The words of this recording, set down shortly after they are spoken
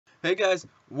Hey guys,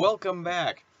 welcome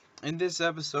back. In this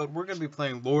episode, we're going to be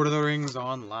playing Lord of the Rings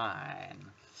Online.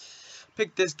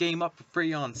 Picked this game up for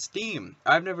free on Steam.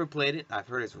 I've never played it. I've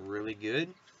heard it's really good.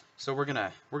 So we're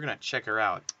gonna check her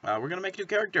out. We're gonna make a new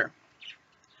character.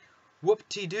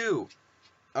 Whoop-de-doo.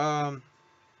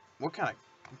 What kind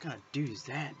of dude is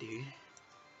that, dude?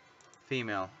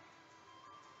 Female.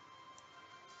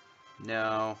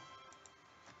 No.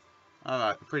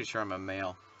 I'm pretty sure I'm a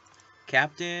male.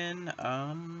 Captain,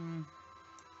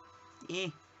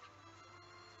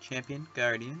 Champion,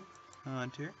 Guardian,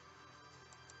 Hunter,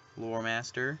 Lore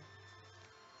Master.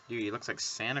 Dude, he looks like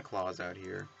Santa Claus out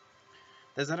here.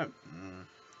 Is that a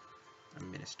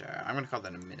Minister? I'm gonna call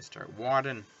that a Minister.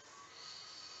 Warden.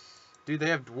 Dude,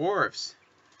 they have dwarves.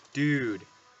 Dude.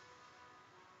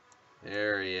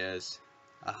 There he is.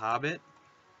 A hobbit.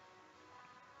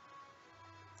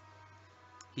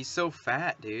 He's so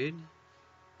fat, dude.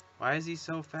 Why is he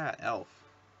so fat? Elf.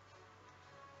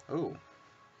 Oh.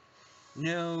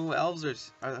 No, elves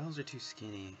are too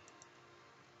skinny.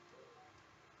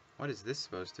 What is this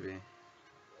supposed to be?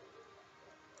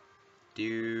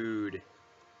 Dude.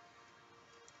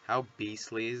 How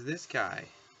beastly is this guy?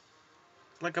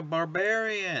 It's like a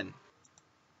barbarian.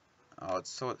 Oh,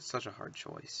 it's such a hard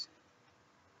choice.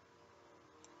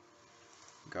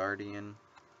 Guardian.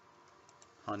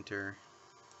 Hunter.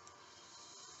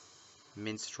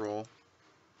 Minstrel.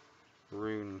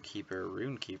 Rune Keeper.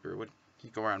 Rune Keeper? What? You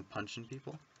go around punching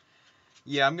people?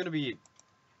 Yeah, I'm gonna be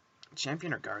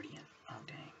champion or guardian. Oh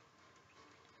dang.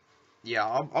 Yeah,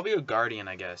 I'll be a guardian,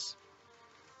 I guess.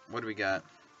 What do we got?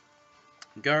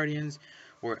 Guardians,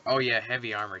 or oh yeah,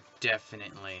 heavy armor,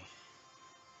 definitely.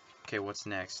 Okay, what's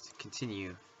next?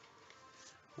 Continue.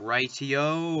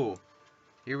 Rightio.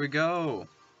 Here we go.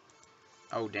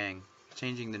 Oh dang,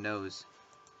 changing the nose.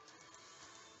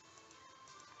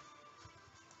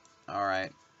 All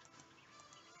right.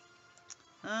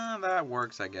 That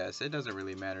works, I guess. It doesn't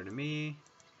really matter to me.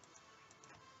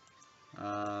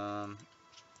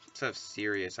 Let's have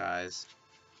serious eyes.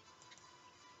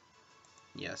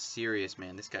 Yeah, serious,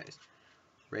 man. This guy's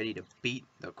ready to beat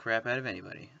the crap out of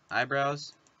anybody.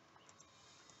 Eyebrows.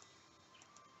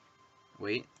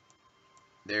 Wait.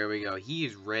 There we go. He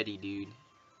is ready, dude.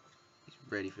 He's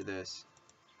ready for this.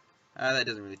 That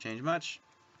doesn't really change much.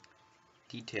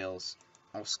 Details.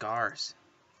 Oh, scars.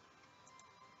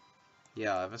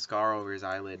 Yeah, I have a scar over his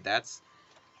eyelid. That's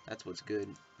what's good.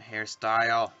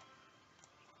 Hairstyle.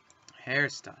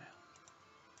 Hairstyle.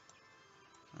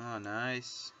 Oh,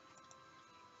 nice.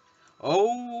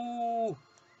 Oh!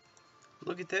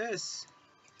 Look at this.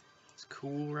 It's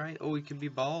cool, right? Oh, he can be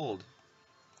bald.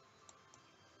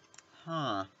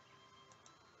 Huh.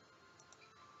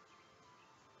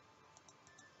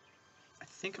 I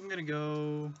think I'm gonna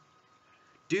go...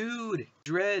 Dude!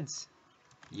 Dreads!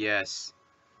 Yes.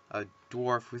 A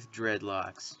dwarf with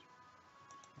dreadlocks.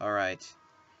 Alright.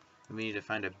 We need to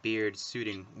find a beard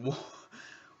suiting... Whoa!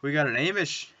 We got an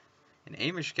Amish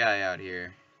guy out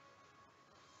here.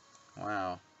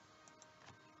 Wow.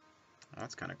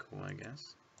 That's kind of cool, I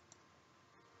guess.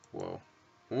 Whoa.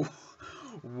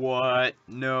 What?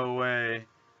 No way.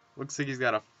 Looks like he's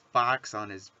got a fox on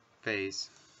his face.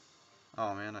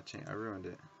 Oh man, I ruined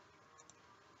it.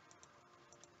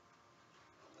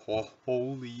 Oh,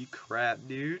 holy crap,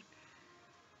 dude.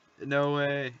 No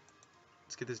way.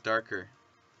 Let's get this darker.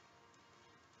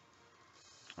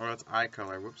 Oh, that's eye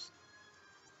color. Whoops.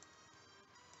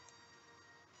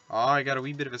 Oh, I got a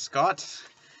wee bit of a Scot.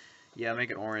 Yeah,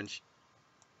 make it orange.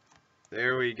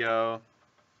 There we go.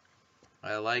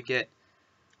 I like it.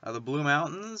 The Blue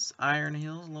Mountains, Iron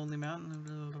Hills, Lonely Mountain.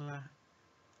 Blah, blah, blah.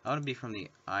 I want to be from the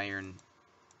Iron.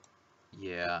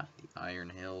 Yeah, the Iron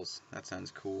Hills. That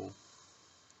sounds cool.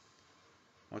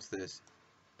 What's this?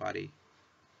 Body.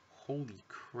 Holy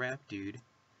crap, dude.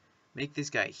 Make this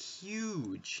guy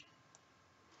huge.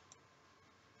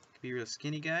 Could be a real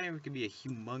skinny guy, or it could be a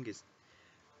humongous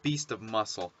beast of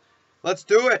muscle. Let's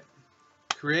do it!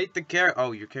 Create the character.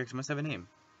 Oh, your character must have a name.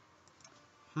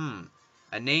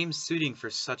 A name suiting for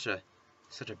such a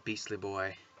beastly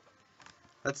boy.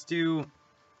 Let's do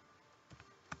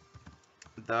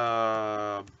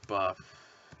the buff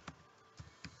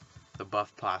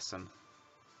possum.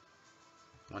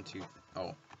 1, 2.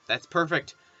 Oh, that's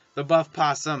perfect. The buff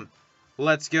possum.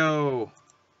 Let's go.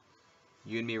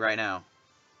 You and me right now.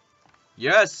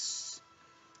 Yes.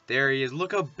 There he is.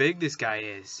 Look how big this guy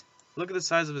is. Look at the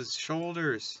size of his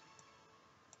shoulders.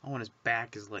 Oh, and his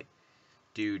back is like...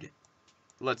 Dude,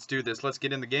 let's do this. Let's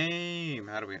get in the game.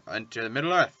 How do we enter the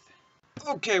Middle Earth?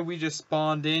 Okay, we just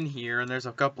spawned in here, and there's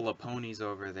a couple of ponies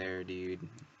over there, dude.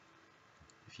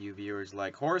 If you viewers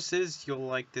like horses, you'll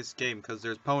like this game because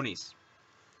there's ponies.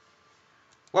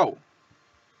 Whoa!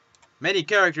 Many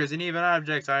characters and even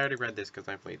objects. I already read this because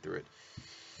I played through it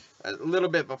a little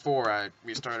bit before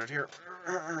we started here.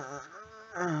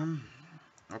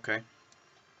 Okay.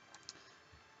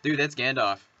 Dude, that's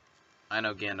Gandalf. I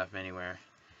know Gandalf anywhere.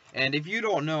 And if you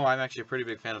don't know, I'm actually a pretty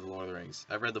big fan of The Lord of the Rings.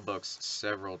 I've read the books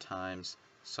several times.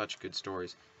 Such good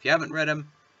stories. If you haven't read them,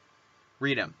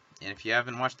 read them. And if you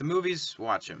haven't watched the movies,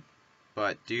 watch them.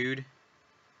 But, dude,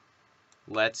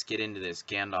 let's get into this.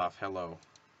 Gandalf, hello.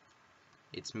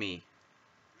 It's me.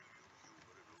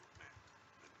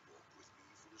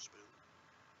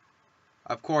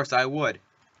 Of course I would.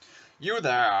 You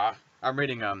there. I'm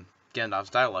reading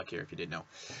Gandalf's dialogue here, if you didn't know.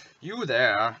 You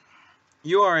there.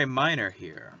 You are a miner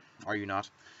here, are you not?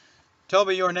 Tell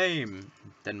me your name,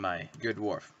 then, my good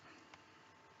dwarf.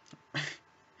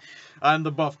 I'm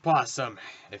the Buff Possum.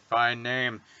 A fine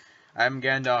name. I'm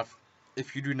Gandalf.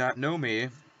 If you do not know me,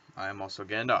 I am also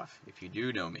Gandalf. If you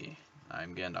do know me,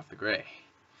 I'm Gandalf the Grey.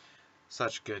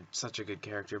 Such a good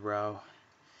character, bro.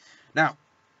 Now,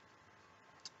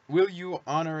 will you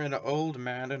honor an old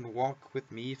man and walk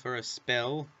with me for a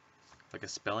spell? Like a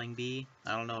spelling bee?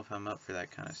 I don't know if I'm up for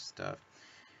that kind of stuff.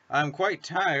 I'm quite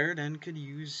tired and could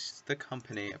use the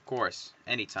company. Of course.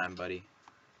 Anytime, buddy.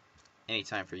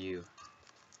 Anytime for you.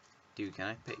 Dude, can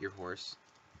I pet your horse?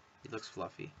 He looks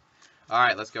fluffy.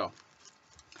 Alright, let's go.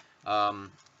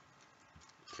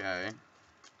 Okay.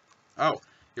 Oh,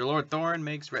 your Lord Thorin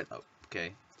makes red... Oh,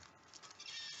 okay.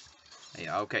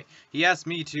 Yeah, okay. He asked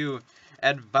me to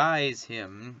advise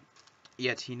him,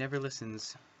 yet he never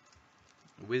listens.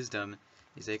 Wisdom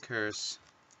is a curse.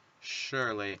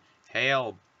 Surely.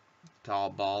 Hail, tall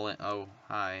ball. And oh,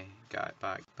 hi.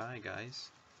 Bye,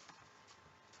 guys.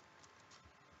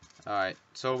 Alright,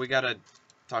 so we gotta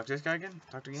talk to this guy again?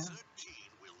 Talk to him again?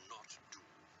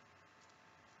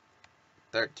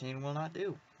 13 will not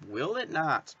do. Will it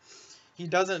not? He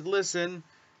doesn't listen,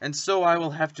 and so I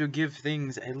will have to give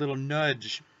things a little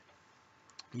nudge.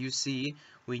 You see,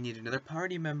 we need another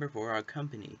party member for our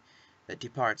company that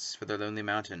departs for the Lonely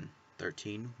Mountain.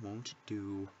 13 won't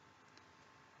do.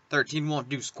 13 won't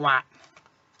do squat.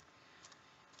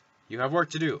 You have work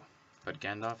to do, but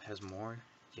Gandalf has more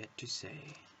yet to say.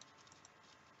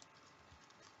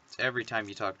 It's every time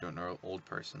you talk to an old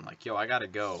person, like, yo, I gotta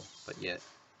go, but yet,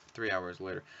 3 hours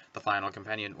later, the final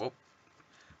companion, whoop.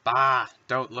 Bah!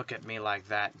 Don't look at me like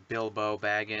that, Bilbo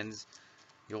Baggins.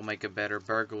 You'll make a better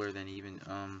burglar than even,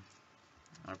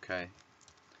 okay.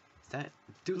 That,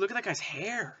 dude, look at that guy's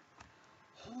hair!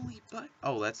 Holy butt.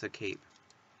 Oh, that's a cape.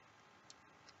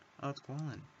 Oh, it's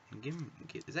Gwyn.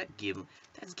 Is that Gimli?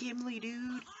 That's Gimli,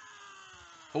 dude!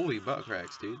 Holy butt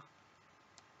cracks, dude.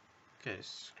 Okay,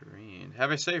 screen. Have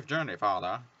a safe journey,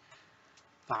 father.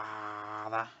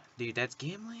 Father. Dude, that's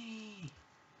Gimli!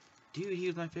 Dude, he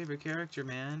was my favorite character,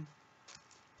 man.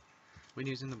 When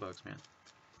he was in the books, man.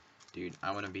 Dude,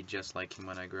 I want to be just like him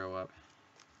when I grow up.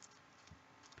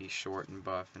 Be short and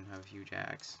buff and have huge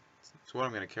axe. It's what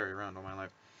I'm going to carry around all my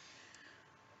life.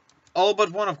 All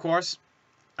but one, of course.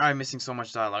 I'm missing so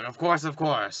much dialogue. Of course, of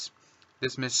course.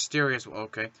 This mysterious...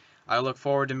 Okay. I look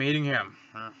forward to meeting him.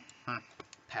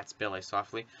 Pats Billy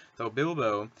softly. Though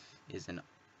Bilbo is an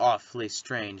awfully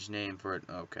strange name for it.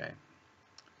 Okay.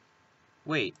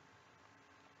 Wait.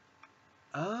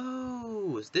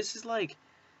 Oh, this is like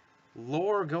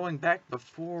lore going back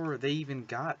before they even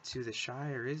got to the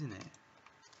Shire, isn't it?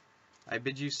 I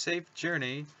bid you safe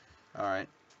journey. Alright.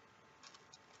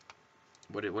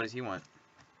 What does he want?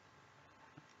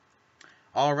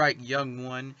 Alright, young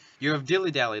one. You have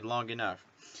dilly-dallied long enough.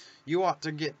 You ought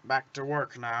to get back to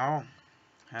work now.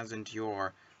 Hasn't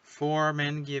your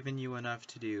foreman given you enough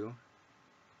to do?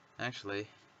 Actually,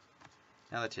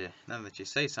 now that you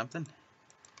say something,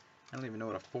 I don't even know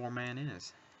what a foreman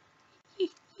is.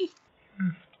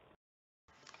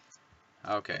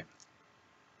 Okay.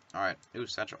 Alright. Ooh,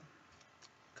 satchel.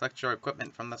 Collect your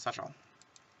equipment from the satchel.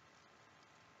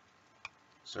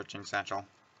 Searching satchel.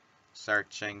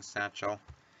 Searching satchel.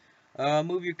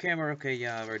 Move your camera. Okay,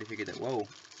 yeah, I've already figured that. Whoa.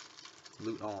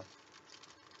 Loot all.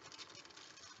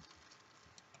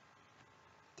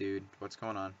 Dude, what's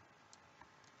going on?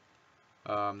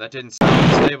 That didn't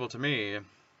sound stable to me.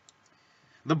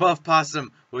 The Buff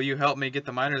Possum, will you help me get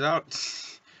the miners out?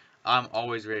 I'm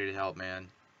always ready to help, man.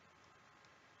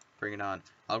 Bring it on.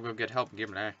 I'll go get help and give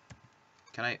it.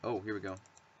 Can I? Oh, here we go.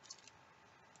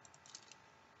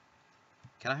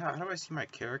 Can I? How do I see my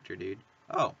character, dude?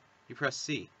 Oh, you press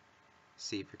C.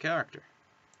 C for character.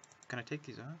 Can I take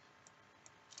these off?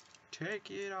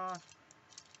 Take it off.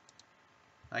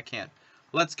 I can't.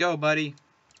 Let's go, buddy.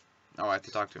 Oh, I have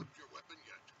to talk to him.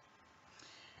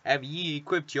 Have ye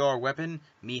equipped your weapon?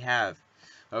 Me have.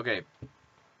 Okay.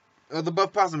 The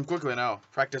buff possum, quickly now.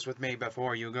 Practice with me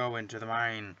before you go into the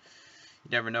mine.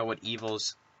 You never know what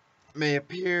evils may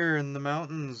appear in the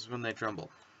mountains when they tremble.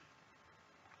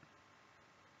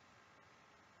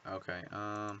 Okay,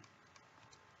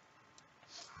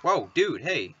 Whoa, dude,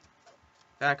 hey.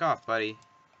 Back off, buddy.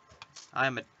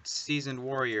 I'm a seasoned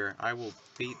warrior. I will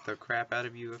beat the crap out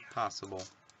of you if possible.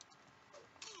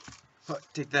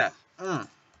 Take that.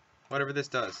 Whatever this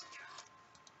does.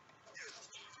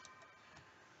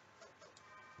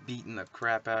 Beating the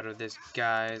crap out of this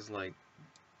guy's like...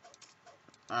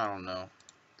 I don't know.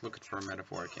 Looking for a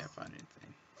metaphor, I can't find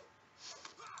anything.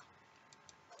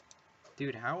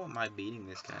 Dude, how am I beating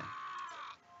this guy?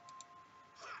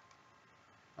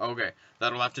 Okay,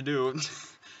 that'll have to do.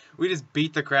 We just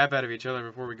beat the crap out of each other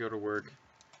before we go to work.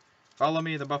 Follow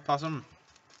me, the buff possum.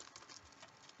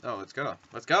 Oh, let's go.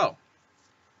 Let's go.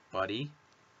 Buddy.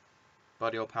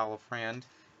 Buddy, old pal, friend.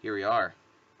 Here we are.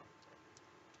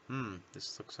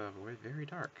 This looks very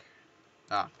dark.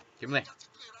 Ah, give me.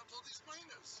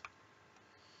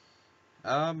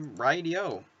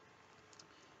 Rightio.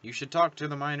 You should talk to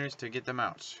the miners to get them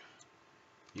out.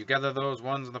 You gather those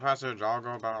ones in the passage, I'll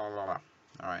go blah blah blah.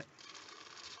 Alright.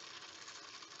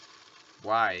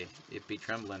 Why? It be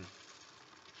trembling.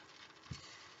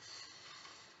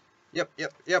 Yep.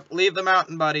 Leave the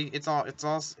mountain, buddy. It's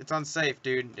unsafe,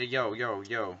 dude. Yo.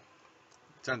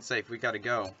 It's unsafe. We gotta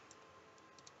go.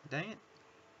 Dang it.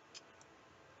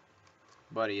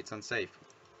 Buddy, it's unsafe.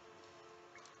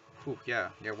 Whew, yeah,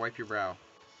 wipe your brow.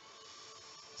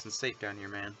 It's unsafe down here,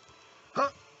 man. Huh?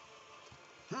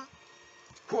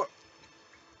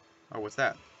 Oh, what's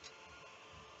that?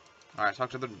 Alright, talk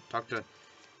to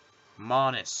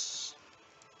Monis.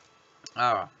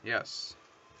 Ah, yes.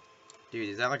 Dude,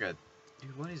 is that like a...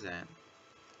 Dude, what is that?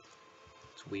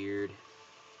 It's weird.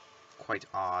 Quite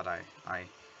odd, I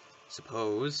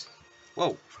suppose.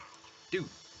 Whoa! Dude!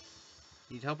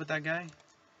 Need help with that guy?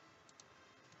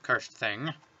 Cursed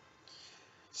thing.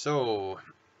 So...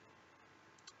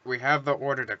 We have the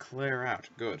order to clear out.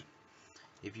 Good.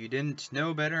 If you didn't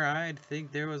know better, I'd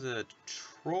think there was a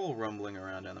troll rumbling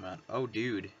around down the mountain. Oh,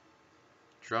 dude.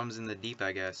 Drums in the deep,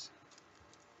 I guess.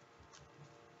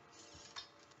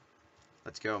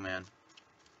 Let's go, man.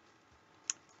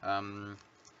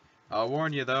 I'll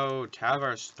warn you, though.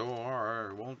 Tavern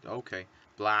store won't... Okay.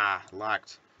 Blah.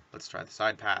 Locked. Let's try the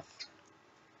side path.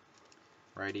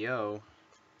 Rightio.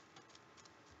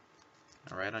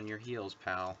 Alright on your heels,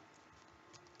 pal.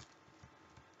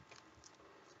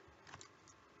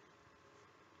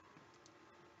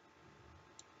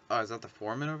 Oh, is that the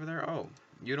foreman over there? Oh,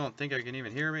 you don't think I can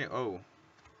even hear me? Oh.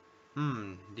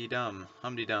 Dee-dum.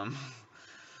 Hum-dee-dum.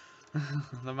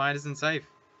 The mine isn't safe.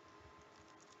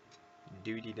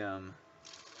 Doody-dum.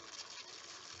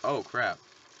 Oh, crap.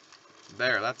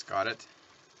 There, that's got it.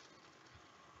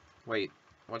 Wait,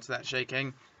 what's that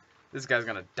shaking? This guy's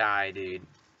gonna die, dude.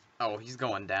 Oh, he's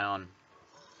going down.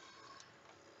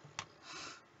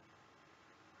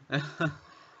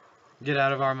 Get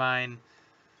out of our mine.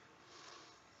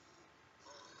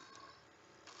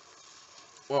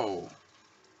 Whoa.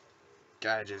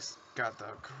 Guy just got the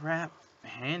crap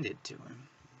handed to him.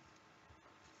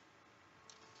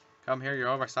 Come here, you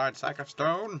oversized sack of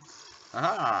stone.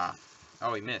 Aha!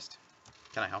 Oh, he missed.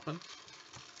 Can I help him?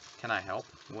 Can I help?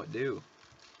 What do?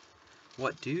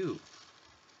 What do?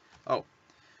 Oh.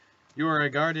 You are a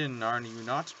guardian, aren't you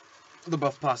not? The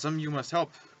buff possum, you must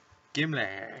help. Gimli.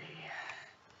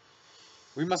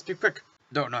 We must be quick.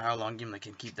 Don't know how long Gimli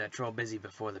can keep that troll busy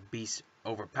before the beast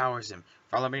overpowers him.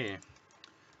 Follow me.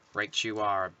 Right you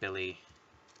are, Billy.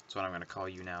 That's what I'm gonna call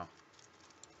you now.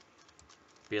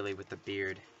 Billy with the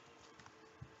beard.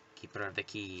 Keeper of the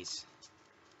keys.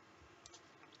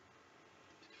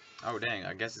 Oh dang,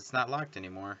 I guess it's not locked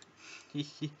anymore.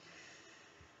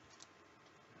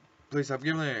 Please help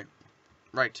Gimli.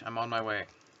 Right, I'm on my way.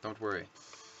 Don't worry.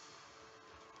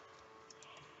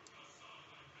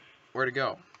 Where to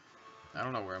go? I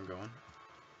don't know where I'm going.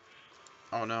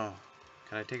 Oh no.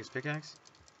 Can I take his pickaxe?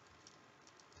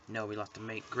 No, we lost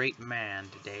a great man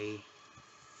today.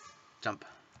 Jump.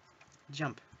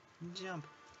 Jump. Jump.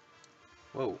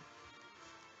 Whoa.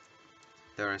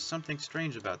 There is something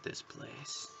strange about this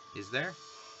place. Is there?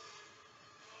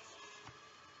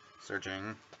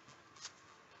 Searching.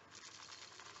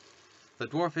 The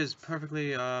dwarf is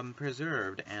perfectly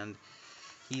preserved, and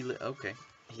he okay.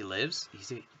 He lives?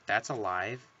 That's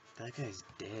alive? That guy's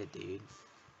dead, dude.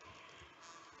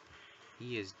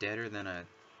 He is deader than a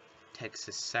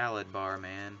Texas salad bar,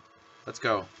 man. Let's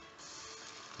go.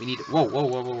 We need...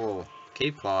 Whoa.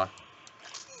 Cave claw.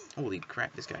 Holy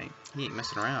crap, this guy, he ain't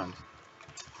messing around.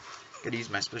 Gotta use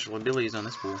my special abilities on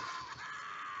this fool.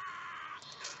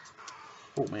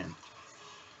 Oh, man.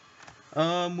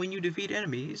 When you defeat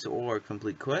enemies or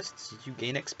complete quests, you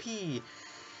gain XP.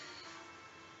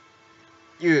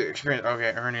 You experience,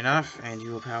 okay, earn enough, and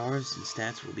your powers and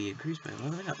stats will be increased by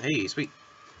leveling up. Hey, sweet.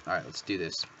 Alright, let's do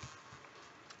this.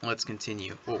 Let's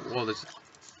continue. Oh, there's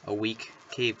a weak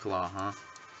cave claw, huh?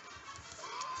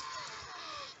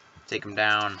 Take him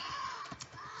down.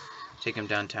 Take him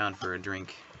downtown for a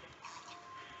drink.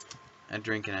 A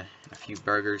drink and a few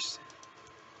burgers.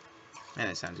 Man,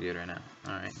 that sounds good right now.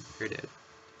 Alright, you're dead.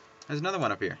 There's another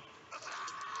one up here.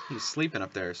 He's sleeping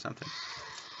up there or something.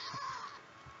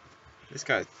 This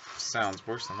guy sounds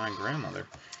worse than my grandmother.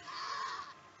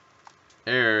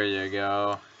 There you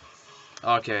go.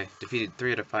 Okay, defeated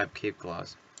 3 out of 5 cave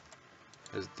claws.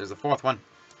 There's a 4th one.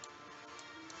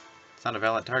 It's not a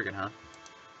valid target, huh?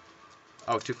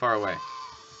 Oh, too far away.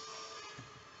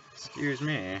 Excuse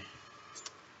me.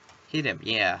 Hit him,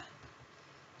 yeah.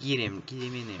 Get him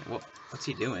in there. What's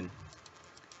he doing?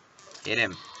 Hit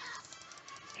him.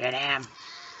 Hit him.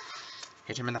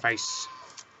 Hit him in the face.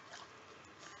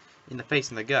 In the face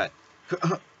and the gut.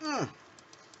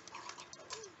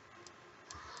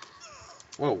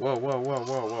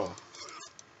 Whoa.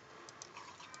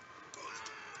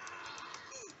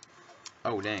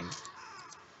 Oh, dang.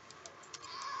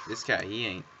 This guy, he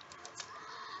ain't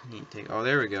take. Oh,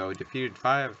 there we go. Defeated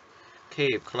 5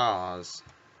 cave claws.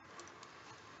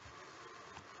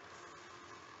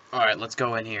 Alright, let's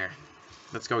go in here.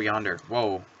 Let's go yonder.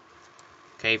 Whoa.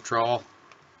 Cave troll.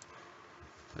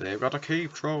 They've got a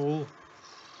cave troll.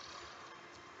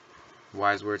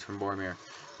 Wise words from Boromir.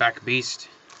 Back beast.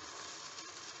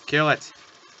 Kill it.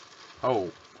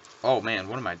 Oh. Oh, man.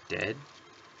 What am I, dead?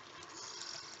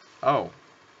 Oh.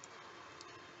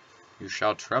 You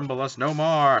shall tremble us no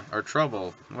more. Or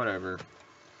trouble. Whatever.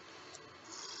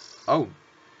 Oh.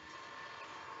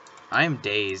 I am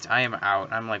dazed. I am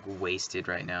out. I'm, like, wasted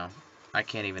right now. I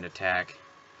can't even attack.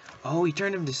 Oh, he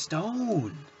turned him to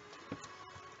stone.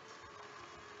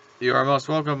 You are most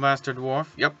welcome, Master Dwarf.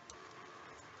 Yep.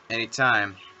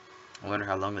 Anytime. I wonder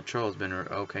how long the troll's been.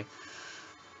 Okay.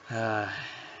 I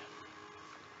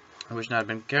wish not have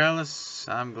been careless.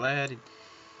 I'm glad.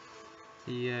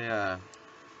 Yeah.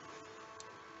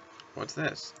 What's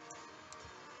this?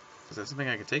 Is that something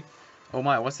I can take? Oh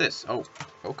my, what's this? Oh,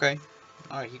 okay.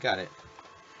 Alright, you got it.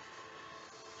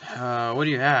 What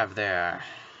do you have there?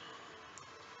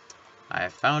 I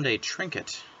have found a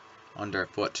trinket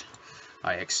underfoot.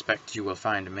 I expect you will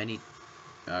find many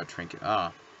trinket.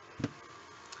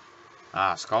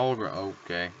 Skull.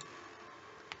 Okay.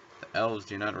 The elves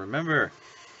do not remember.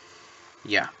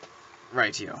 Yeah.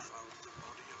 Rightio.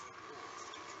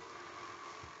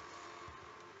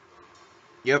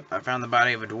 Yep, I found the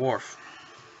body of a dwarf.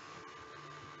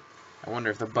 I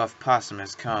wonder if the buff possum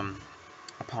has come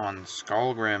upon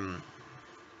Skullgrim.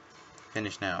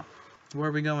 Finished now. Where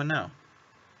are we going now?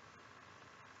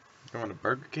 Going to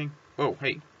Burger King? Whoa,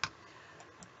 hey.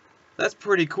 That's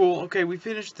pretty cool. Okay, we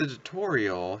finished the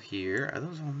tutorial here. Are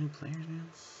those all new players now?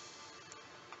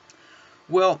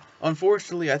 Well,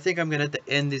 unfortunately, I think I'm going to have to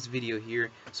end this video here.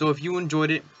 So if you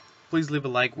enjoyed it, please leave a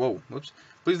like. Whoa, whoops.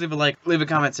 Please leave a like. Leave a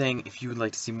comment saying if you would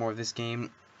like to see more of this game,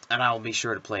 and I will be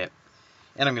sure to play it.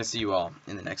 And I'm going to see you all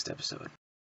in the next episode.